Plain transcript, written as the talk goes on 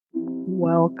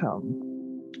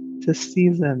Welcome to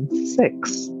season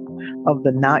 6 of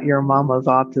the Not Your Mama's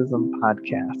Autism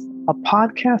podcast, a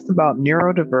podcast about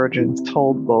neurodivergence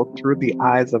told both through the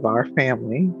eyes of our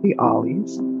family, the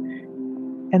Ollies,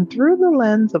 and through the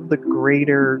lens of the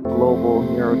greater global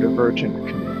neurodivergent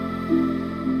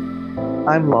community.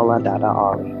 I'm Lola Dada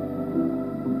Ollie.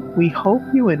 We hope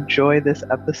you enjoy this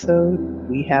episode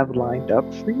we have lined up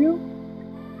for you.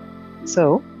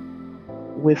 So,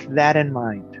 with that in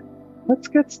mind, let's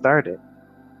get started.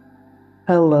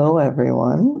 Hello,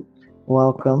 everyone.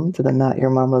 Welcome to the Not Your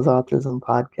Mama's Autism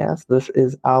podcast. This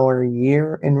is our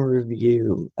year in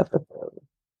review episode.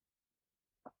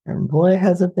 And boy,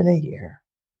 has it been a year.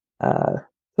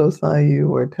 Tosa, you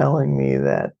were telling me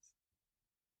that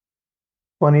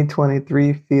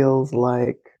 2023 feels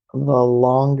like the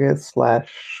longest /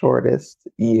 shortest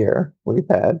year we've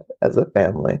had as a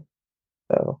family.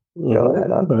 So go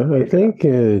ahead on. I think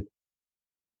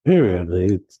period.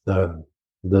 It's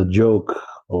the joke,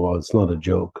 or it's not a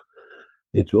joke.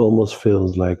 It almost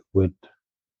feels like with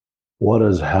what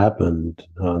has happened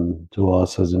to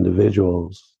us as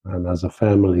individuals and as a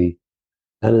family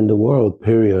and in the world,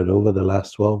 period, over the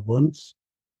last 12 months,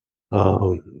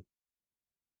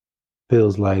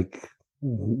 feels like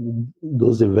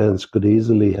those events could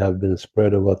easily have been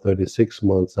spread over 36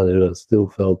 months and it has still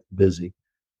felt busy.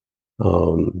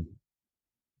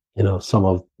 Some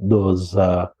of those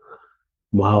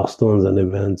milestones and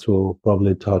events we'll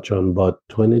probably touch on, but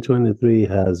 2023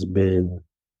 has been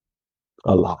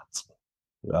a lot.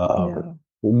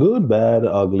 Good, bad,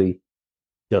 ugly,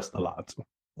 just a lot.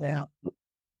 Yeah.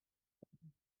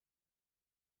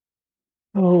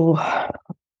 Oh,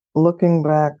 looking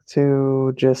back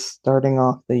to just starting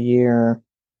off the year,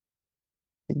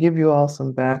 to give you all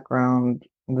some background,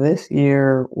 this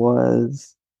year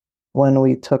was when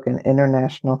we took an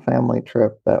international family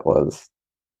trip that was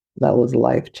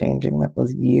life-changing. That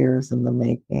was years in the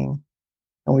making.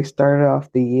 And we started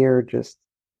off the year just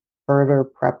further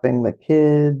prepping the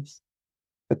kids,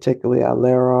 particularly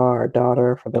Alera, our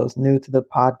daughter. For those new to the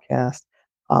podcast,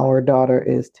 our daughter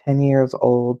is 10 years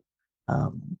old,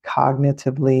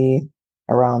 cognitively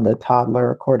around a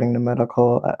toddler, according to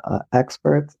medical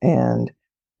experts,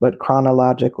 but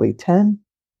chronologically 10.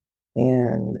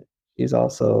 And she's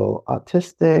also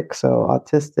autistic, so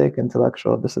autistic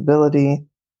intellectual disability,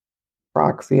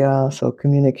 apraxia, so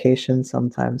communication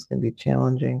sometimes can be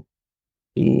challenging.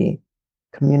 She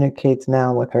communicates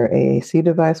now with her AAC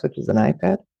device, which is an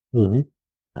iPad.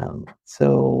 Mm-hmm.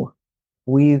 So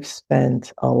we've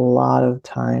spent a lot of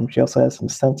time. She also has some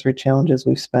sensory challenges.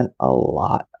 We've spent a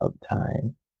lot of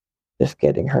time just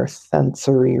getting her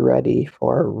sensory ready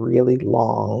for really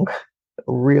long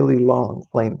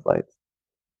plane flights.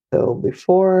 So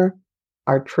before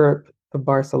our trip to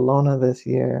Barcelona this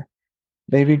year,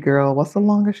 baby girl, what's the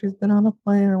longest she's been on a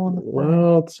plane or on the plane?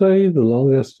 Well, I'd say the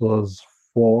longest was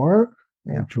 4,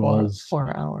 which was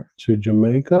 4 hours to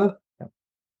Jamaica. Yep.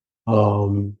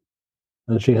 And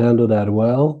she handled that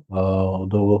well,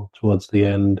 although towards the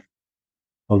end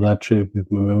of that trip, if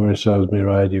my memory serves me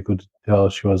right, you could tell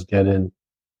she was getting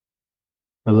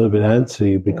a little bit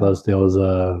antsy because there was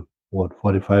a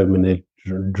 45-minute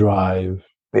drive.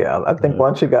 Yeah, I think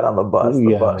once she got on the bus,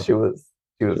 she was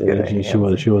getting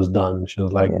she was done. She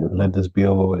was like, let this be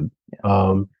over with.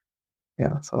 So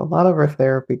a lot of her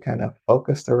therapy kind of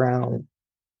focused around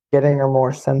getting her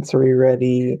more sensory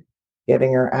ready,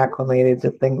 getting her acclimated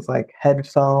to things like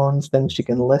headphones, things she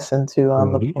can listen to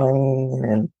on the plane,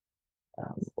 and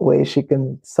ways she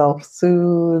can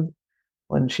self-soothe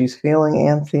when she's feeling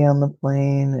antsy on the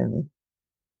plane. And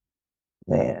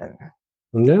man,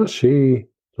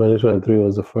 2023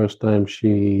 was the first time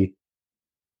she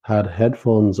had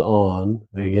headphones on.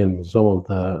 Again, some of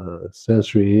the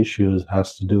sensory issues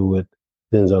has to do with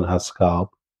things on her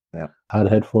scalp. Yeah. Had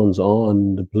headphones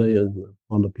on the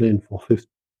plane for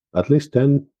at least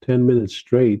 10 minutes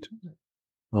straight,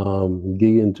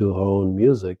 gigging to her own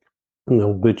music,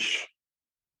 which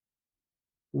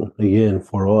again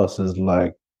for us is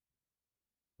like,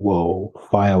 whoa,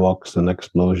 fireworks and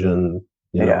explosion.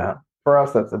 For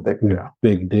us that's a big deal.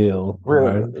 Big deal.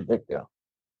 Really, right? A big deal.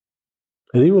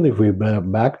 And even if we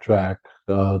backtrack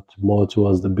more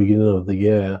towards the beginning of the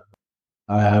year,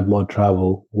 I had more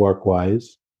travel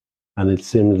work-wise, and it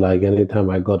seemed like anytime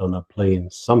I got on a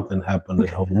plane, something happened at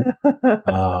home.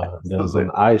 There was an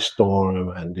ice storm,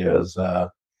 and there's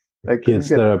kids'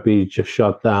 therapy just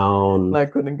shut down. I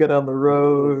couldn't get on the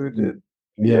road.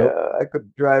 I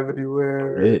couldn't drive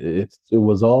anywhere. It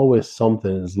was always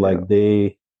something. It's like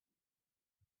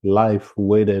life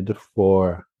waited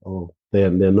for.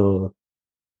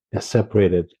 They're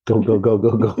separated. Go.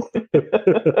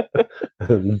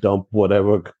 dump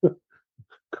whatever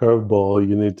curveball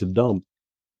you need to dump.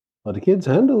 But the kids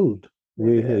handled.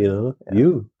 You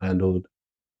handled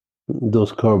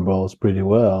those curveballs pretty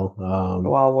well.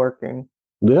 While working.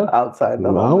 Yeah. Outside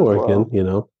the While home working, as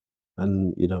well.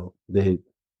 and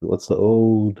what's the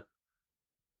old?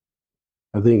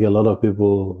 I think a lot of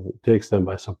people it takes them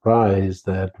by surprise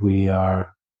that we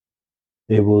are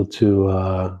able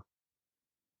to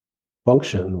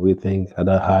function. We think at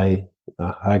a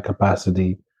high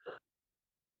capacity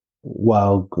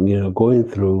while going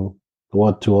through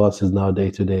what to us is now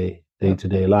day to day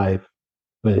life.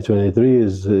 2023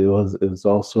 is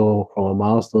also from a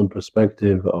milestone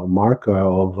perspective a marker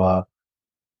of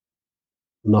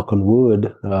knock on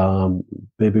wood,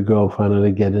 baby girl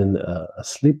finally getting a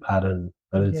sleep pattern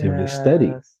relatively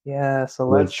steady. Yeah, so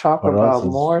let's talk about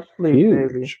more sleep,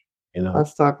 huge, baby.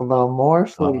 Let's talk about more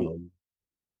sleep.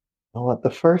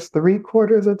 The first 3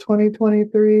 quarters of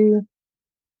 2023,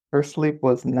 her sleep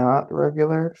was not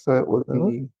regular, so it would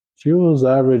be. She was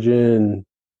averaging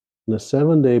in a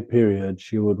 7-day period.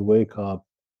 She would wake up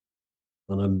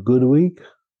on a good week,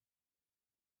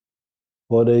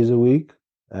 4 days a week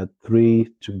at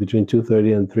between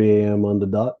 2:30 and 3 a.m. on the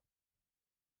dot,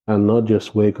 and not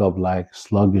just wake up like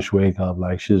sluggish wake up,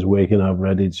 like she's waking up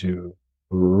ready to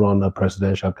run a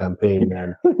presidential campaign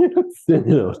and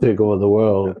take over the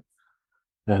world.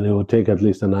 And it would take at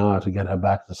least an hour to get her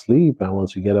back to sleep. And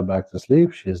once you get her back to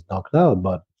sleep, she's knocked out.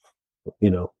 But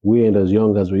we ain't as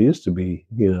young as we used to be.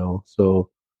 So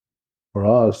for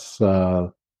us,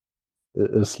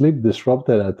 sleep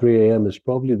disrupted at 3 a.m. is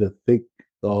probably the thick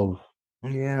of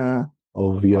your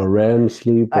REM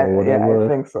sleep or whatever. Yeah, I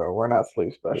think so. We're not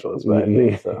sleep specialists, but I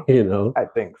think so. I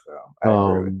think so. I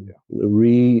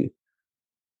agree with you.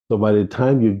 So by the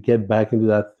time you get back into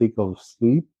that thick of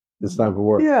sleep, it's time for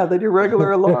work. Yeah, then your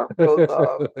regular alarm goes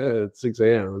off. At 6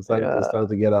 a.m. It's time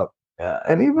to get up. Yeah,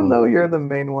 and even though you're the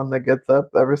main one that gets up,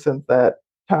 ever since that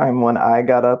time when I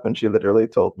got up and she literally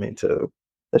told me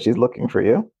that she's looking for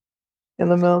you in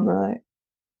the middle of the night,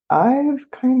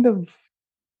 I've kind of,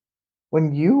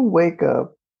 when you wake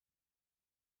up,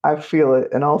 I feel it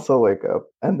and also wake up.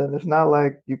 And then it's not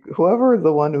like whoever is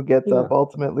the one who gets up,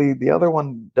 ultimately, the other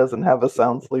one doesn't have a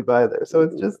sound sleep either. So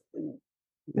it's just.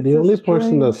 The only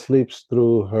person that sleeps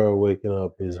through her waking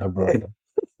up is her brother.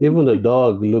 Even the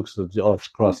dog looks at us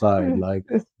cross-eyed, like,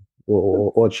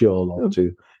 what you all up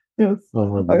to? Yes.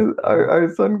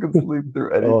 Our son can sleep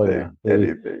through anything. Oh, yeah.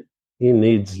 Anything. He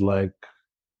needs like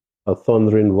a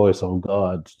thundering voice of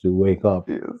God to wake up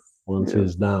once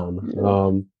he's down.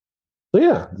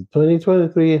 Yes.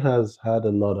 2023 has had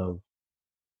a lot of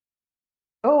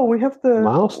we have to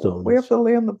milestones. We have to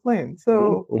land the plane.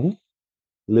 So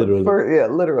literally.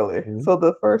 Literally. Mm-hmm. So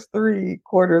the first 3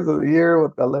 quarters of the year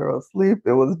with Galero sleep,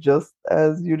 it was just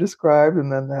as you described.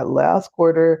 And then that last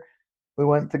quarter, we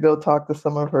went to go talk to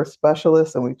some of her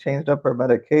specialists and we changed up her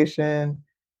medication.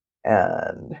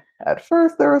 And at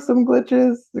first there were some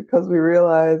glitches because we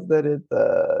realized that it's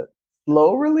a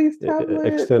slow release tablet.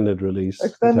 Extended release.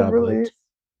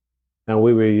 And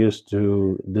we were used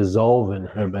to dissolving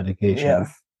her medication.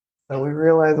 Yes. So we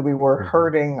realized we were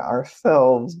hurting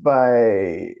ourselves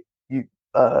by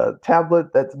a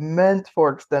tablet that's meant for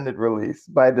extended release.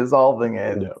 By dissolving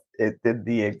it, it did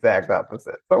the exact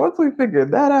opposite. So once we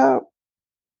figured that out,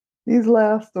 these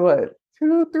last 2-3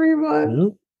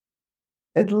 months,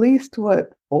 at least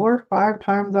 4 or 5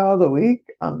 times out of the week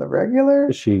on the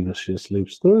regular. She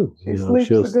sleeps through.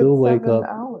 She'll still wake up.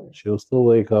 She'll still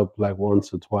wake up like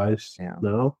once or twice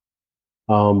now.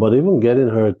 But even getting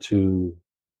her to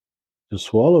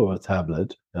swallow a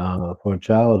tablet for a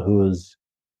child who is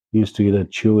used to either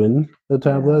chewing the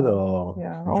tablet or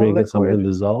drinking something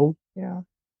dissolved. Yeah.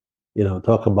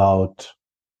 Talk about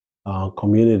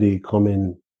community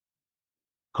coming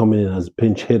in as a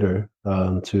pinch hitter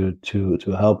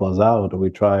to help us out. We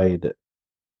tried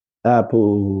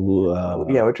apple.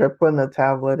 We tried putting the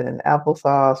tablet in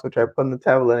applesauce. We tried putting the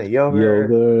tablet in yogurt.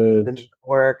 It didn't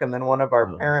work. And then one of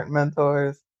our parent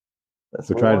mentors.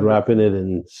 We tried wrapping it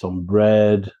in some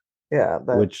bread. Yeah,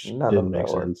 which didn't make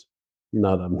sense.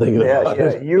 Now that I'm thinking about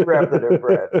it. Yeah, you wrapped it in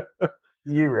bread.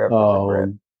 You wrapped it in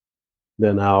bread.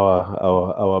 Then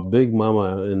our big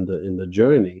mama in the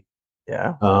journey.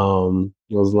 Yeah.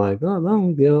 Was like, oh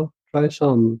no, try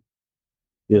some.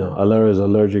 Alera is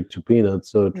allergic to peanuts,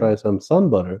 so try some sun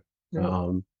butter.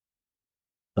 Yeah.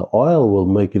 The oil will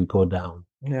make it go down.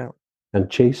 Yeah. And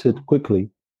chase it quickly.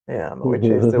 Yeah, we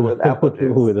chased it with apple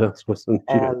juice. With some juice.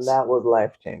 And that was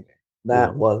life-changing.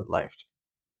 That was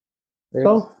life-changing.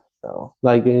 So,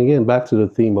 like, again, back to the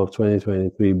theme of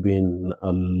 2023 being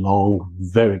a long,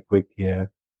 very quick year.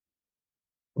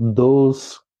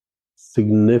 those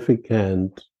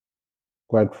significant,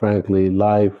 quite frankly,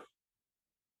 life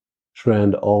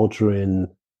trend altering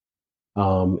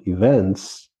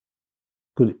events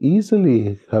could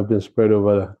easily have been spread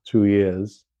over 2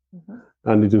 years,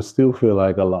 and it would still feel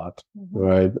like a lot,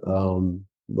 right?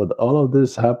 But all of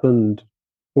this happened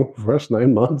first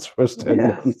 9 months, first 10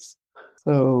 Yes. months.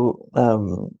 So,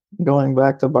 going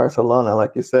back to Barcelona,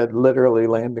 like you said, literally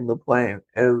landing the plane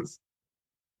is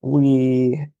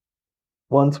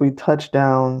once we touched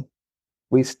down,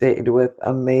 we stayed with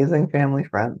amazing family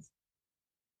friends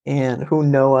and who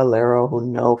know Alero, who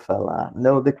know Fela,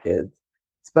 know the kids,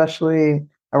 especially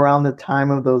around the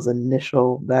time of those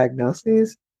initial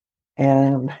diagnoses.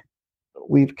 And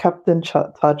we've kept in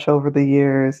touch over the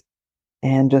years,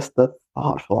 and just the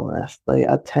thoughtfulness,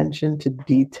 the attention to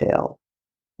detail,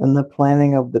 and the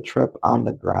planning of the trip on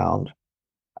the ground.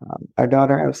 Our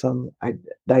daughter has some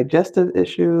digestive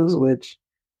issues, which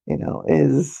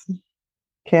is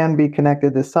can be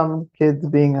connected to some kids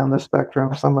being on the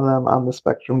spectrum. Some of them on the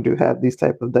spectrum do have these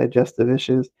type of digestive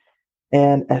issues.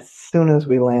 And as soon as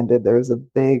we landed, there was a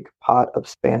big pot of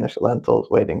Spanish lentils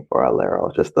waiting for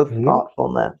Alero. Just the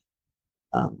thoughtfulness.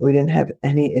 We didn't have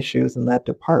any issues in that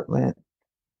department.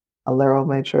 Alero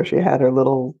made sure she had her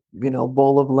little,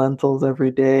 bowl of lentils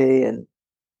every day, and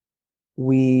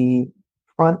we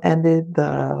front-ended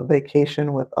the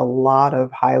vacation with a lot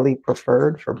of highly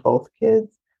preferred for both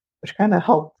kids, which kind of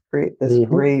helped create this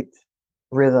great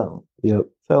rhythm. Yep.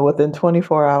 So within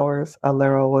 24 hours,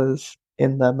 Alero was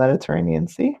in the Mediterranean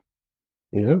Sea.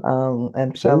 Yeah.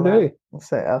 And Same day.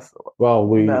 Well,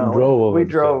 we drove over. We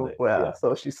drove. Well,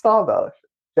 so she saw the sea.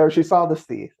 Sorry, she saw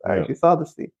the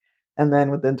sea, and then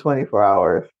within 24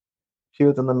 hours, she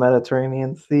was in the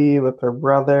Mediterranean Sea with her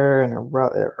brother, and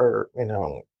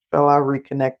Fela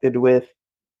reconnected with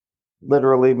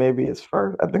literally maybe his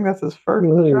first. I think that's his first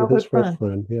childhood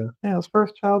friend. Yeah, his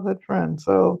first childhood friend.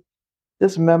 So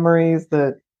just memories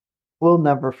that we'll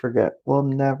never forget. We'll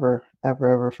never,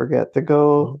 ever forget. To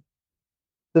go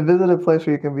to visit a place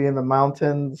where you can be in the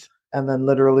mountains and then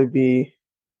literally be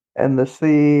in the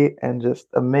sea, and just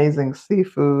amazing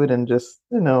seafood, and just,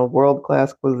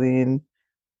 world-class cuisine,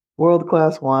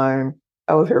 world-class wine.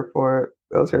 I was here for it.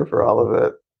 I was here for all of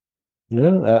it.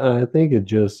 Yeah, I think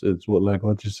it's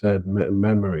what you said,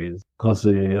 memories, because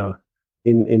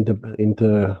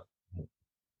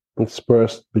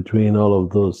interspersed between all of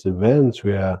those events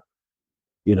where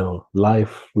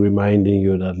life reminding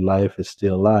you that life is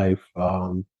still life.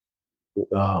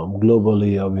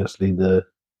 Globally, obviously the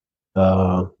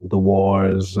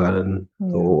wars and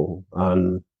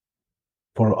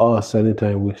for us,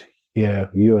 anytime we hear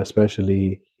you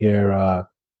especially hear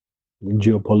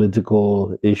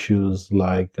geopolitical issues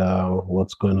like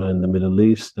what's going on in the Middle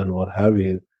East and what have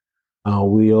you,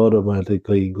 we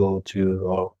automatically go to,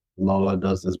 or Lola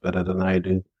does this better than I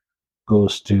do,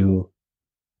 goes to,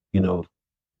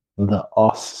 the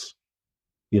us,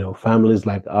 families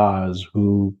like ours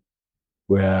who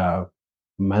were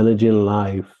managing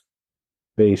life,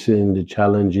 facing the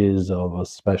challenges of a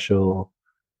special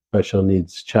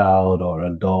needs child or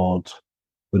adult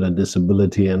with a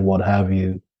disability and what have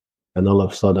you. And all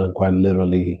of a sudden, quite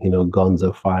literally, guns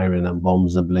are firing and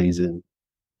bombs are blazing.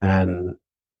 And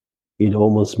it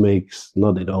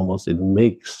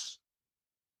makes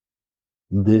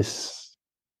this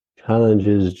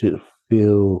challenges just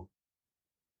feel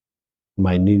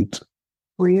minute.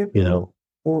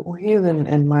 Even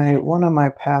in one of my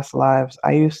past lives,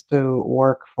 I used to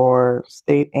work for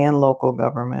state and local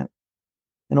government.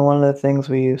 And one of the things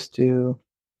we used to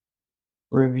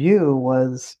review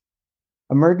was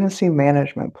emergency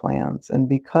management plans. And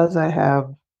because I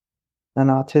have an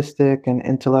autistic and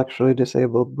intellectually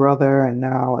disabled brother, and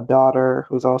now a daughter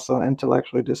who's also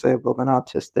intellectually disabled and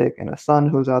autistic, and a son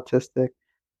who's autistic,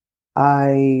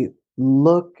 I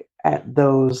look at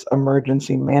those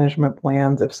emergency management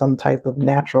plans. If some type of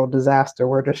natural disaster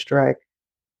were to strike,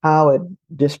 how it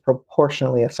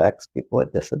disproportionately affects people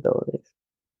with disabilities.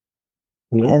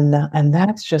 And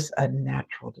that's just a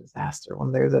natural disaster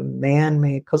when there's a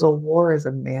man-made, because a war is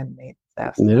a man-made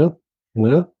disaster.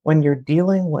 Yeah. When you're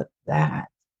dealing with that,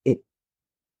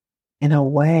 in a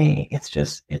way, it's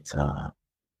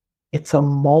a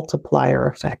multiplier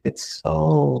effect.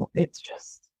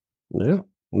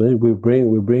 We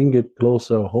bring it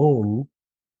closer home.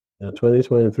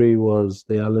 2023 was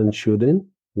the Allen shooting.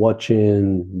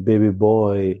 Watching baby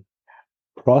boy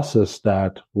process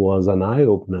that was an eye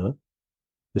opener.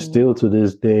 Still to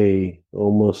this day,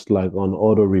 almost like on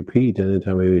auto repeat.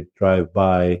 Anytime we drive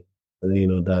by,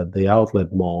 that the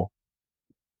outlet mall,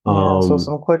 Yeah, so Um,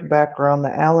 some quick background.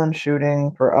 The Allen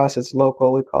shooting for us, it's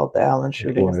local. We call it the Allen of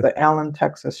shooting. It's course. the Allen,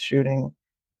 Texas shooting.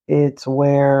 It's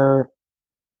where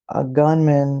a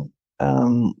gunman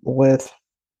with,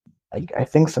 I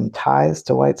think, some ties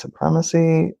to white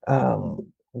supremacy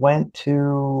went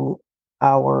to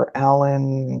our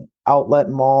Allen Outlet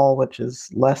Mall, which is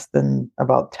less than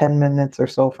about 10 minutes or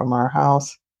so from our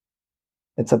house.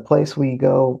 It's a place we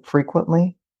go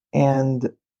frequently. And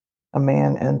a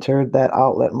man entered that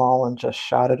outlet mall and just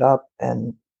shot it up,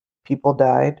 and people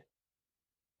died.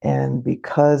 And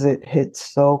because it hit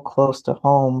so close to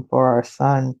home for our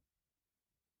son,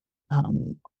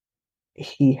 um,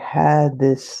 he had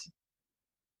this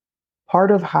part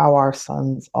of how our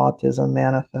son's autism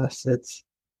manifests.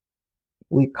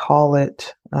 We call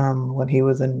it, when he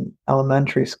was in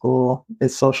elementary school,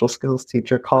 his social skills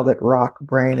teacher called it rock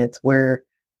brain. It's where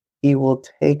he will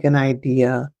take an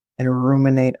idea and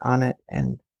ruminate on it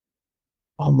and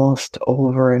almost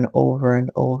over and over and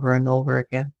over and over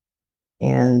again.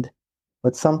 And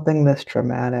with something this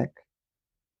traumatic,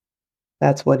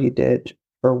 that's what he did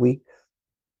for weeks.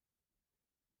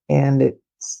 And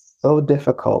it's so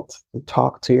difficult to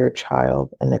talk to your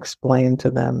child and explain to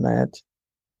them that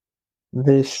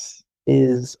this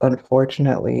is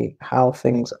unfortunately how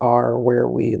things are where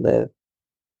we live.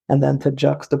 And then to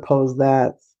juxtapose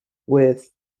that with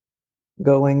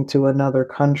going to another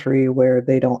country where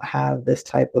they don't have this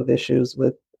type of issues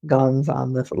with guns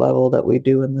on this level that we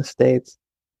do in the States.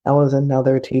 That was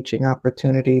another teaching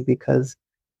opportunity because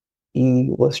he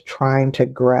was trying to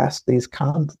grasp these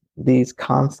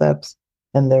concepts,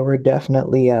 and they were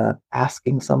definitely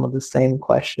asking some of the same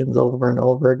questions over and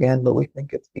over again. But we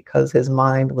think it's because his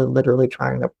mind was literally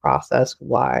trying to process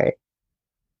why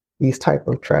these type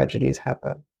of tragedies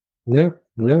happen. Yeah,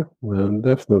 yeah, well,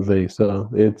 definitely. So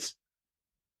it's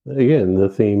again the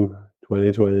theme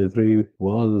 2023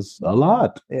 was a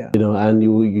lot, Yeah. and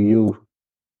you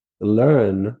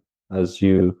learn as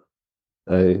you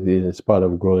it's part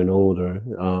of growing older.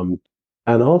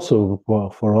 And also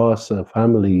for us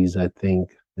families, I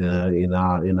think in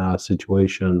our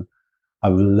situation,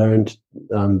 I've learned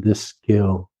this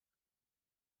skill.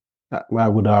 I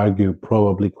would argue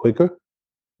probably quicker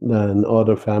than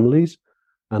other families,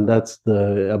 and that's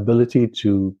the ability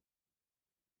to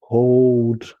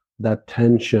hold that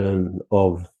tension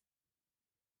of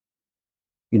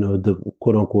the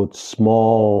quote unquote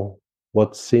small,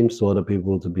 what seems to other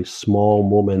people to be small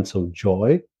moments of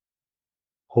joy.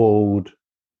 Hold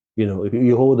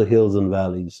you hold the hills and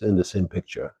valleys in the same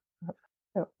picture.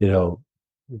 Yep. you know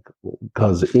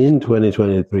because in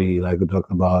 2023, like we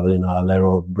talked about,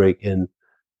 Alero break-in,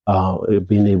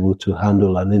 being able to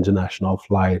handle an international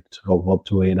flight of up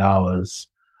to 8 hours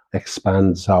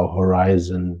expands our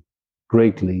horizon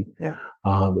greatly. Yeah.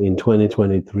 In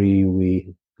 2023,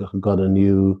 we got a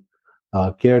new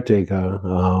caretaker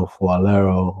for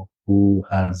Alero who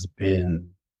has been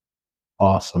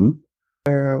awesome.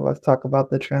 Let's talk about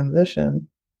the transition.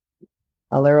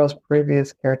 Alero's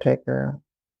previous caretaker,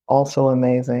 also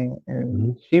amazing,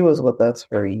 and she was with us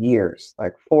for years,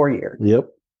 like 4 years. Yep.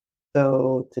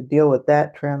 So to deal with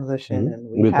that transition,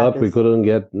 and we thought we couldn't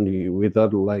get. We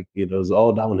thought like it was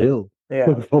all downhill.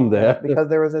 Yeah, from there. because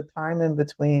there was a time in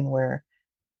between where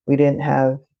we didn't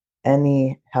have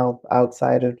any help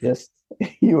outside of just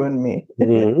you and me,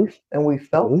 and we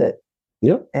felt it.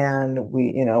 Yep. And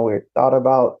we thought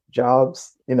about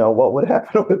jobs. What would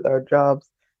happen with our jobs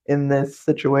in this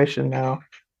situation now?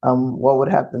 What would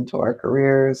happen to our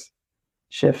careers?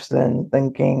 Shifts in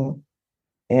thinking,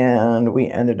 and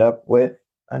we ended up with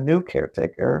a new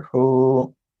caretaker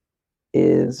who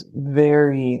is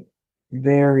very,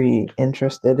 very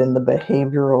interested in the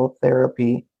behavioral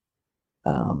therapy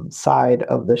side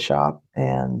of the shop,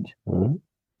 and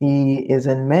he is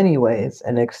in many ways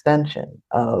an extension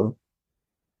of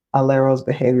Alero's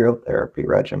behavioral therapy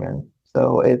regimen.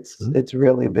 So it's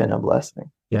really been a blessing.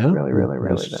 Yeah, really, really,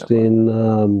 really been a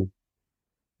seen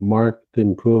marked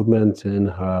improvements in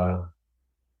her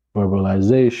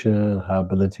verbalization, her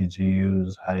ability to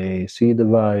use her AAC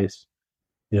device.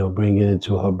 Bringing it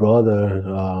to her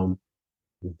brother.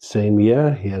 Same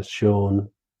year, he has shown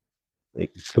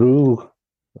through,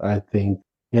 I think,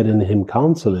 getting him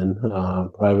counseling,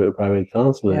 private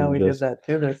counseling. Yeah, we did that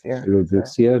too this year.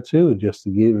 This year too, just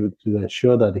to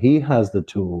ensure that he has the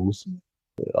tools.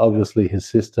 Obviously, his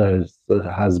sister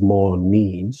has more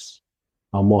needs,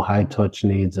 more high touch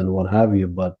needs, and what have you.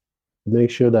 But make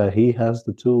sure that he has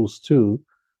the tools too,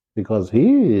 because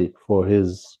he, for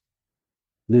his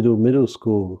little middle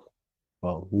school,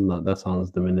 well, no, that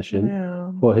sounds diminishing.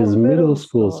 Yeah, for his middle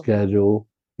school schedule,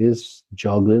 is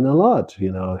juggling a lot.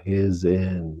 He's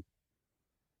in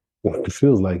it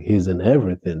feels like he's in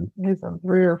everything. He's in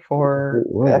 3 or 4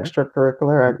 Well,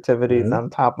 extracurricular activities yeah. on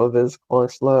top of his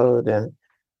course load, and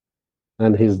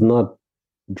And he's not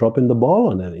dropping the ball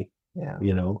on any. yeah,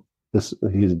 You know,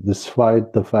 he's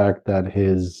despite the fact that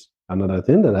his another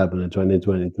thing that happened in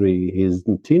 2023, his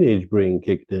teenage brain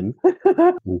kicked in.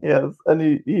 yes,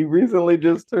 and he recently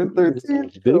just turned 13.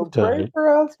 So Big pray time.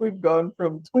 for us. We've gone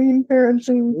from tween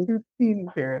parenting to teen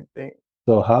parenting.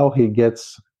 So how he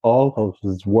gets all of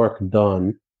his work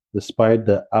done despite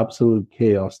the absolute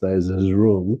chaos that is his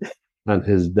room and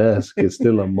his desk is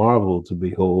still a marvel to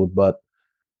behold, but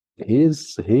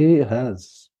he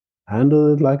has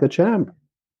handled it like a champ,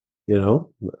 handled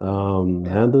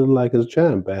it like a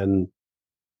champ. And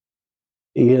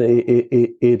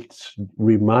it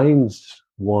reminds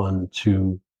one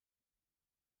to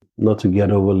not to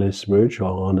get overly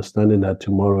spiritual, understanding that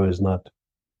tomorrow is not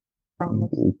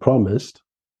promised,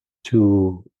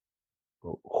 to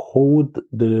hold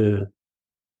the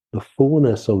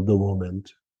fullness of the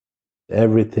moment,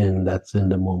 everything that's in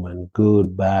the moment,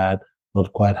 good, bad,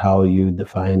 not quite how you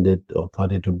defined it or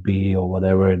thought it would be or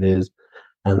whatever it is,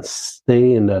 and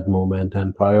stay in that moment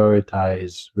and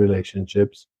prioritize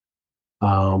relationships,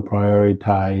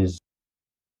 prioritize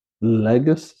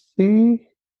legacy.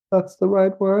 That's the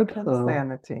right word.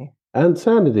 Insanity. And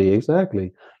sanity,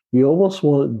 exactly. You almost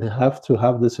have to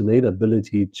have this innate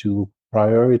ability to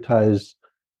prioritize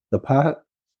the past,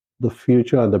 the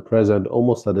future, and the present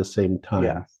almost at the same time.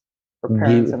 Yes. For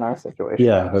parents in our situation.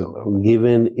 Yeah, absolutely.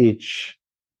 given each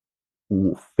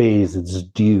phase its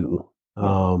due,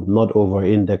 not over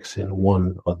indexing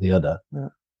one or the other. Yeah.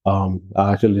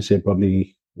 I actually say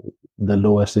probably the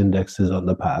lowest index is on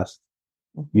the past.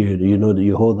 Mm-hmm. You know that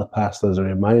you hold the past as a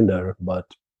reminder,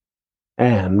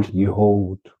 and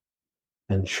you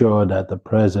ensure that the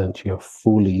present you're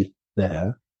fully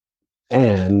there,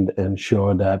 and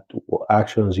ensure that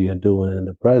actions you're doing in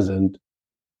the present,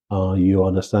 you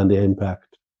understand the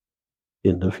impact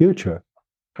in the future.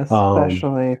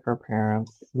 Especially for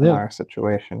parents in our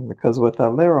situation, because with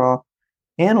Alero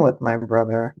and with my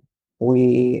brother,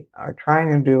 we are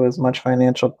trying to do as much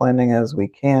financial planning as we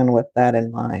can with that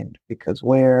in mind, because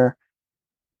where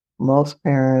most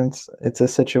parents, it's a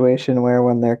situation where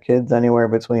when their kids anywhere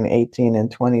between 18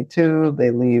 and 22,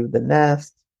 they leave the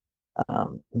nest,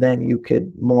 then you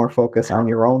could more focus on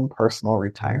your own personal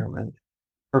retirement.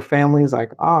 For families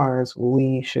like ours,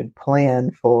 we should plan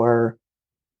for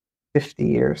 50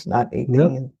 years, not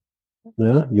 18.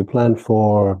 Yeah, you plan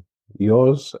for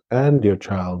yours and your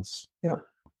child's,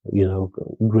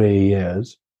 gray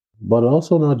years, but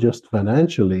also not just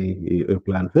financially, you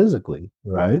plan physically,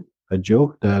 right? I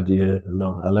joke that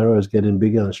Alero is getting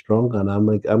bigger and stronger, and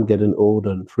I'm getting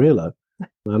older and frailer,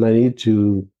 and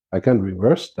I can't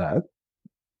reverse that,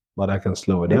 but I can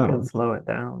slow it down. You can slow it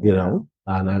down,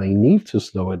 and I need to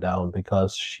slow it down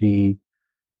because she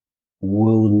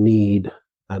will need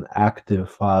an active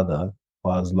father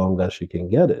for as long as she can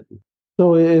get it.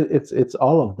 So it's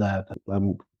all of that.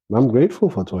 I'm grateful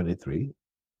for 23.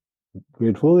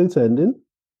 Grateful it's ending.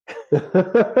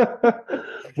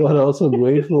 But also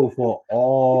grateful for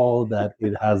all that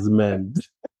it has meant.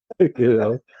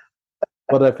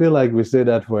 But I feel like we say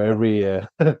that for every year.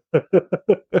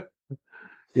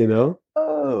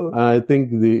 Oh. I think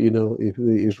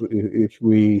if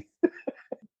we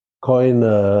coin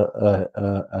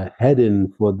a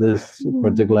heading for this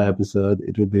particular episode,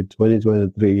 it would be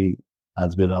 2023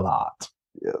 has been a lot.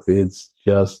 Yes. It's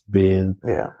just been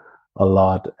a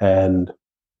lot.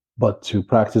 But to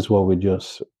practice what we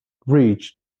just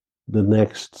reached, the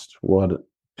next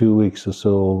 2 weeks or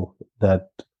so, that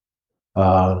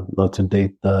not to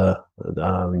date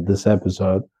this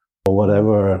episode, or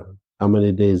whatever, how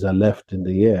many days are left in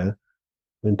the year,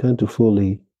 we intend to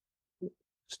fully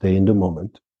stay in the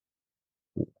moment.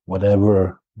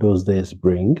 Whatever those days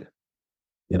bring,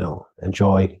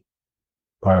 enjoy,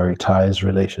 prioritize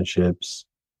relationships,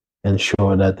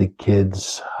 ensure that the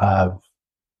kids have,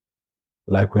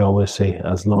 like we always say,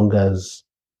 as long as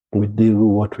we do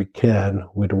what we can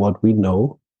with what we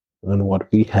know and what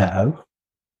we have,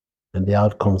 and the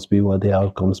outcomes be what the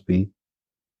outcomes be.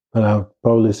 And I'll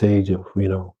probably say,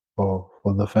 for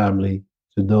the family,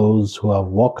 to those who have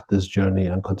walked this journey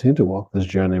and continue to walk this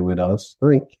journey with us,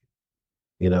 thank you.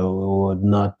 We would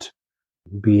not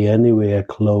be anywhere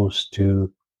close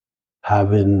to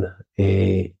having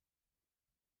this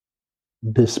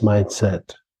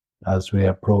mindset as we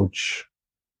approach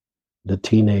the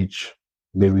teenage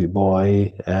baby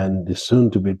boy and the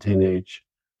soon-to-be teenage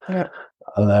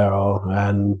Alero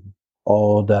and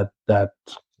all that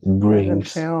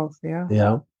brings. Entails,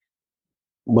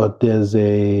 But there's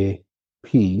a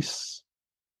peace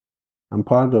And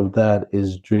part of that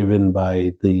is driven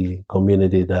by the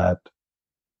community that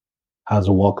has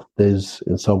walked this,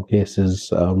 in some cases,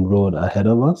 road ahead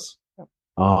of us,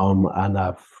 and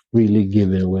have really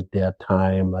given with their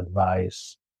time,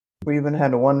 advice. We even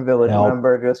had one village Help.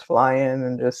 member just fly in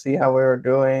and just see how we were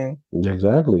doing.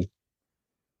 Exactly.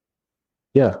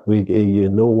 Yeah,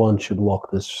 no one should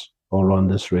walk this or run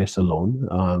this race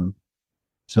alone.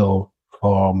 So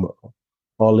from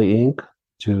Ollie Inc.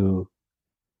 to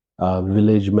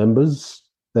village members,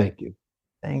 thank you.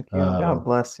 Thank you. God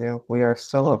bless you. We are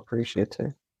so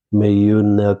appreciative. May you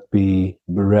not be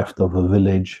bereft of a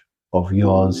village of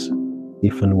yours,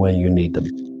 even when you need them.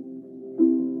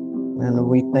 And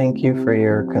we thank you for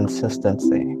your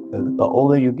consistency. The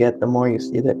older you get, the more you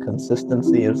see that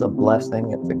consistency is a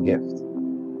blessing, it's a gift.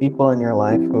 People in your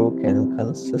life who can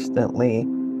consistently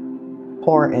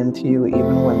pour into you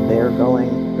even when they're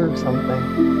going through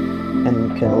something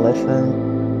and can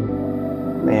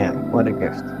listen. Man, what a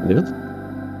gift. Yes.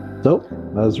 So,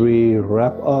 as we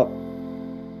wrap up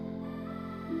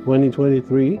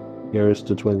 2023, here's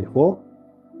to 24.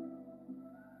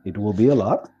 It will be a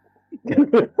lot.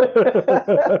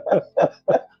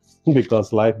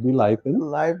 Because life be life.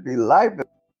 Life be life.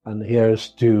 And here's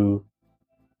to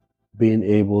being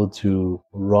able to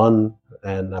run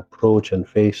and approach and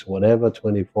face whatever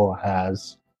 24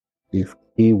 has, if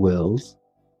he wills,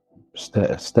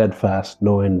 steadfast,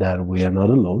 knowing that we are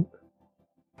not alone,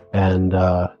 and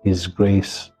his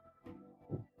grace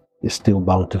is still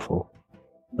bountiful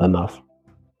enough.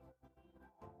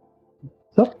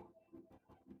 So,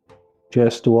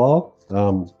 cheers to all.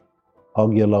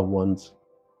 Hug your loved ones.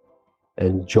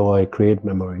 Enjoy, create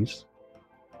memories.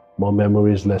 More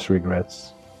memories, less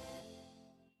regrets.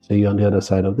 See you on the other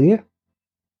side of the year.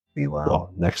 Be well.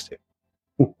 Well, next year.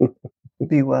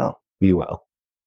 Be well. Be well.